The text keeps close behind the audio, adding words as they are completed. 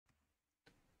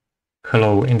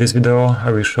Hello, in this video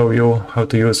I will show you how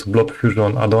to use Blob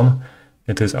Fusion add-on.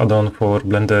 It is add-on for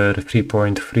Blender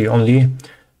 3.3 only,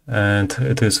 and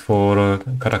it is for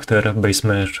character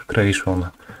basemesh creation.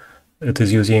 It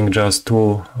is using just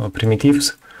two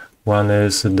primitives. One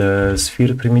is the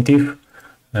sphere primitive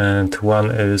and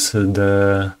one is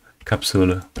the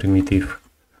capsule primitive.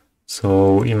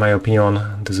 So in my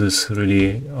opinion, this is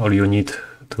really all you need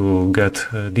to get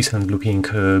a decent looking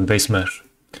basemesh.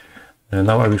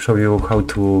 Now I will show you how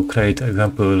to create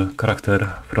example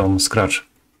character from scratch.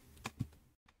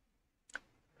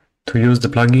 To use the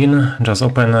plugin, just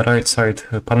open the right side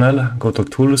panel, go to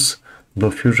Tools,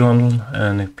 Blob Fusion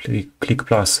and click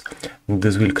plus.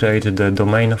 This will create the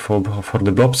domain for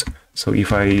the blobs. So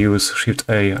if I use Shift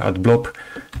A at blob,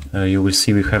 you will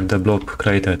see we have the blob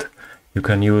created. You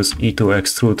can use E to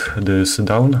extrude this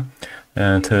down,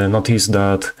 and notice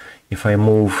that if I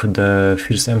move the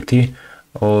first empty,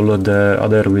 all the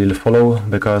other will follow,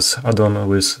 because add-on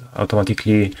is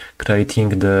automatically creating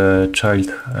the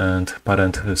child and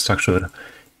parent structure.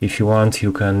 If you want,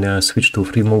 you can switch to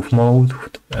free move mode,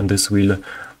 and this will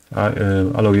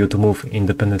allow you to move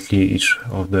independently each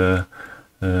of the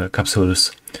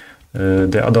capsules.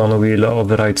 The add-on will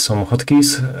override some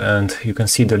hotkeys, and you can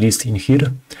see the list in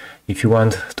here. If you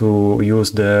want to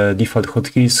use the default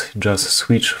hotkeys, just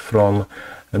switch from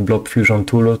Blob Fusion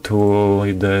tool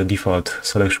to the default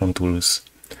selection tools.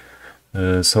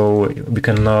 So we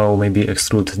can now maybe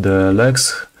extrude the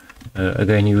legs,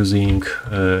 again using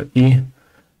E,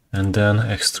 and then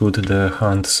extrude the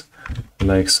hands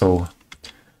like so.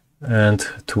 And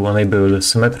to enable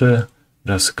symmetry,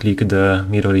 just click the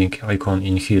mirroring icon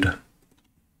in here.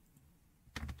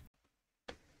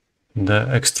 The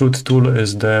extrude tool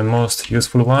is the most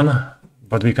useful one,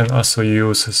 but we can also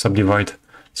use Subdivide.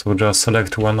 So just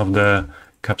select one of the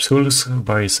capsules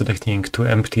by selecting two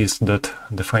empties that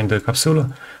define the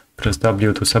capsule. Press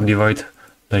W to subdivide,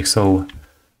 like so.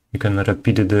 You can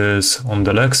repeat this on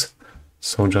the legs.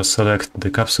 So just select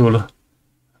the capsule,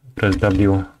 press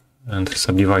W and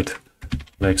subdivide,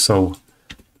 like so.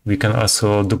 We can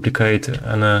also duplicate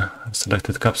any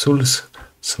selected capsules.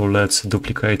 So let's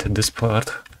duplicate this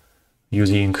part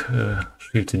using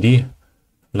Shift D,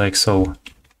 like so.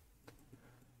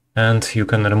 And you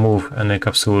can remove any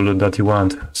capsule that you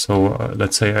want. So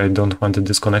let's say I don't want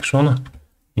this connection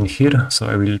in here, so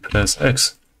I will press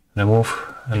X, remove,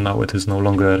 and now it is no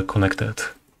longer connected.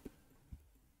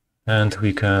 And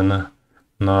we can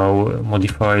now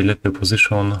modify the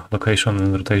position, location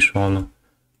and rotation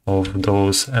of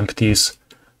those empties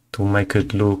to make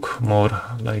it look more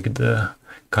like the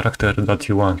character that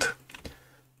you want.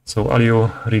 So all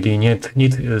you really need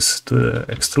is to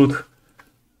extrude,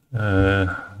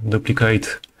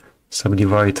 duplicate,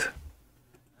 subdivide,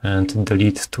 and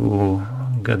delete to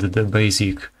get the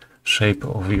basic shape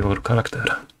of your character.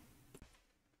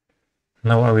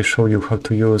 Now I will show you how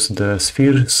to use the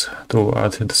spheres to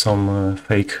add some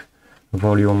fake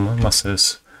volume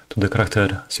masses to the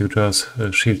character. So you just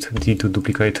Shift D to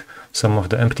duplicate some of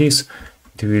the empties.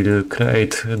 It will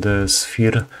create the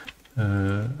sphere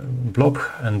blob,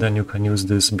 and then you can use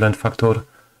this blend factor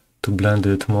to blend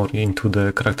it more into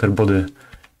the character body.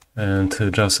 And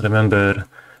just remember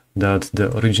that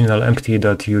the original empty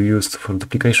that you used for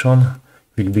duplication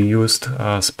will be used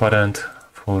as parent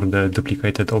for the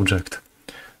duplicated object.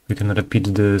 We can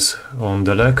repeat this on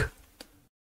the leg.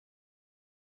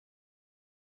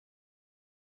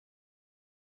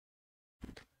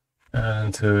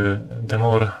 And the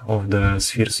more of the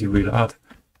spheres you will add,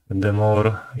 the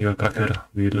more your character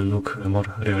will look more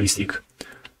realistic,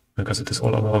 because it is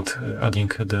all about affecting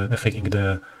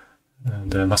the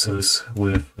muscles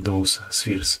with those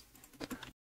spheres.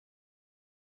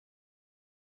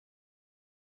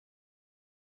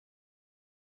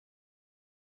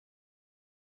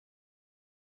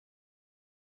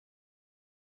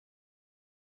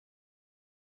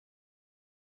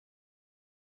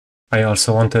 I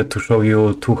also wanted to show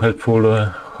you two helpful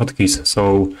hotkeys.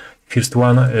 So first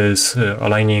one is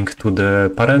aligning to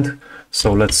the parent.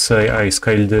 So let's say I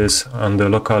scale this on the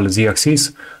local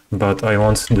z-axis, but I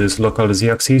want this local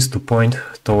z-axis to point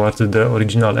toward the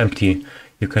original empty.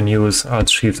 You can use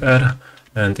Alt-Shift-R,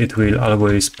 and it will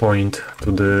always point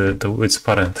to its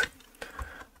parent.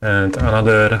 And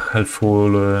another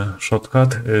helpful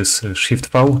shortcut is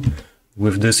Shift-V.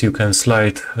 With this you can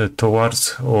slide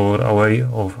towards or away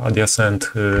of adjacent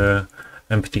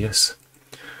empties.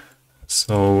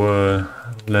 So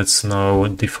let's now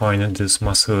define this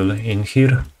muscle in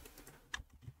here.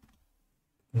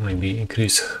 Maybe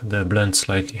increase the blend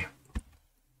slightly.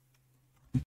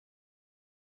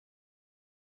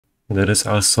 There is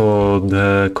also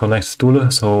the connect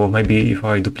tool, so maybe if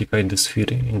I duplicate the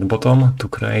sphere in the bottom to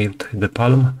create the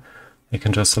palm, I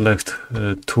can just select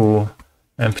two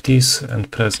empties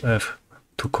and press F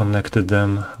to connect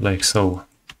them like so.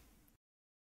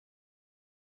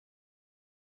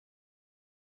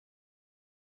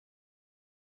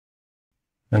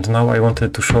 And now I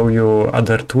wanted to show you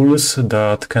other tools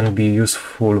that can be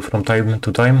useful from time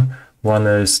to time. One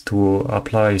is to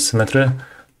apply symmetry.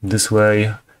 This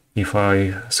way, if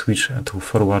I switch to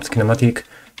forward kinematic,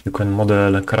 you can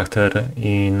model a character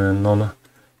in a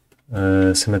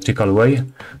non-symmetrical way.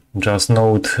 Just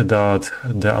note that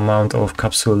the amount of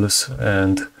capsules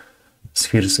and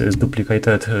spheres is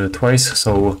duplicated twice,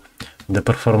 so the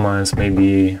performance may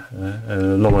be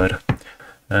lower.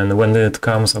 And when it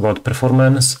comes about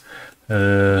performance,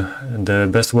 the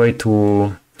best way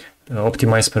to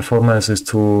optimize performance is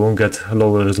to get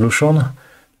lower resolution.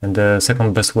 And the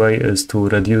second best way is to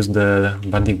reduce the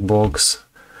bounding box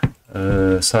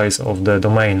size of the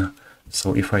domain.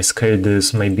 So if I scale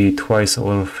this maybe twice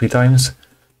or 3 times,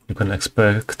 you can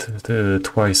expect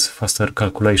twice faster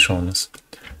calculations.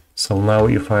 So now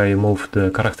if I move the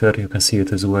character, you can see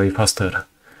it is way faster.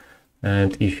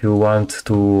 And if you want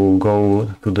to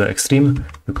go to the extreme,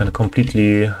 you can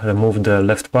completely remove the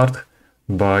left part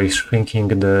by shrinking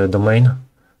the domain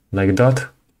like that.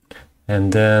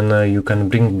 And then you can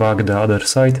bring back the other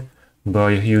side by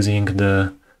using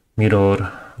the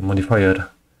mirror modifier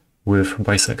with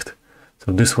bisect.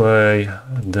 So this way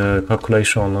the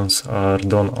calculations are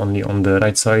done only on the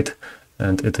right side,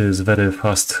 and it is very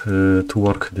fast to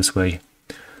work this way.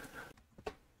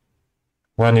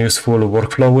 One useful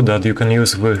workflow that you can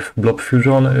use with Blob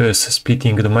Fusion is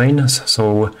splitting domains.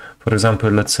 So for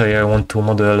example, let's say I want to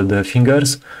model the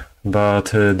fingers,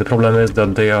 but the problem is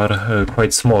that they are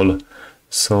quite small.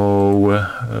 So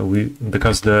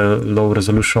because the low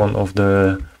resolution of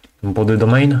the body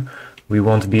domain, we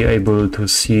won't be able to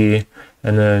see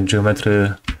any geometry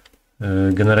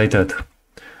generated.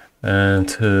 And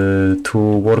to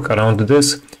work around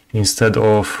this, instead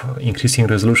of increasing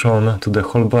resolution to the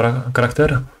whole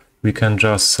character, we can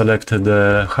just select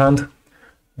the hand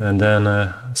and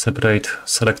then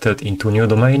select it into new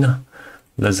domain.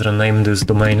 Let's rename this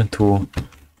domain to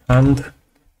hand.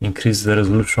 Increase the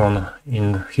resolution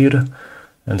in here,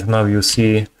 and now you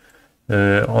see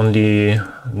only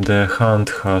the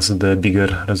hand has the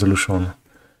bigger resolution.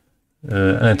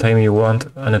 Anytime you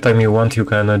want, you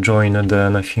can join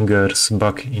the fingers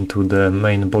back into the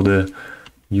main body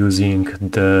using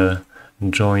the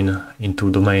join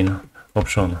into domain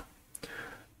option.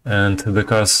 And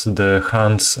because the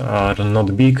hands are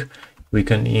not big, we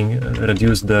can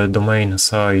reduce the domain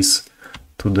size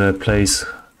to the place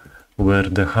where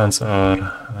the hands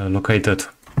are located.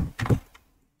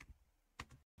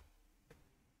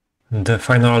 The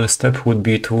final step would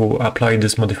be to apply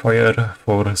this modifier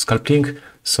for sculpting.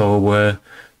 So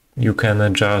you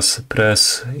can just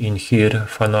press in here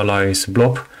finalize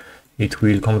blob. It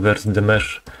will convert the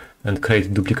mesh and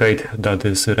create duplicate that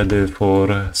is ready for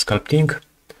sculpting.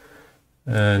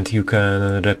 And you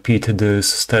can repeat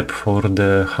this step for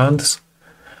the hands,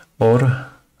 or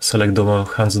select the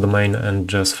hands domain and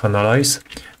just finalize.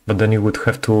 But then you would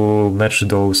have to match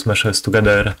those meshes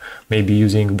together, maybe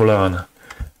using Boolean.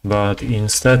 But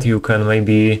instead you can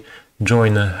maybe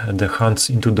join the hands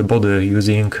into the body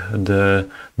using the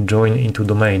join into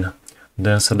domain.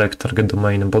 Then select target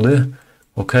domain body,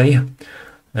 OK.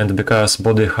 And because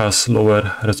body has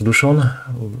lower resolution,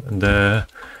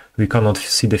 we cannot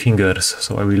see the fingers,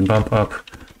 so I will bump up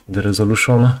the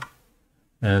resolution.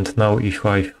 And now if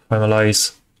I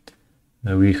finalize,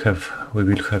 we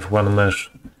will have one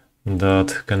mesh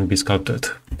that can be sculpted.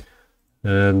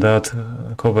 That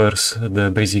covers the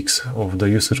basics of the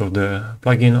usage of the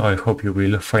plugin. I hope you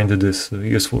will find this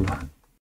useful.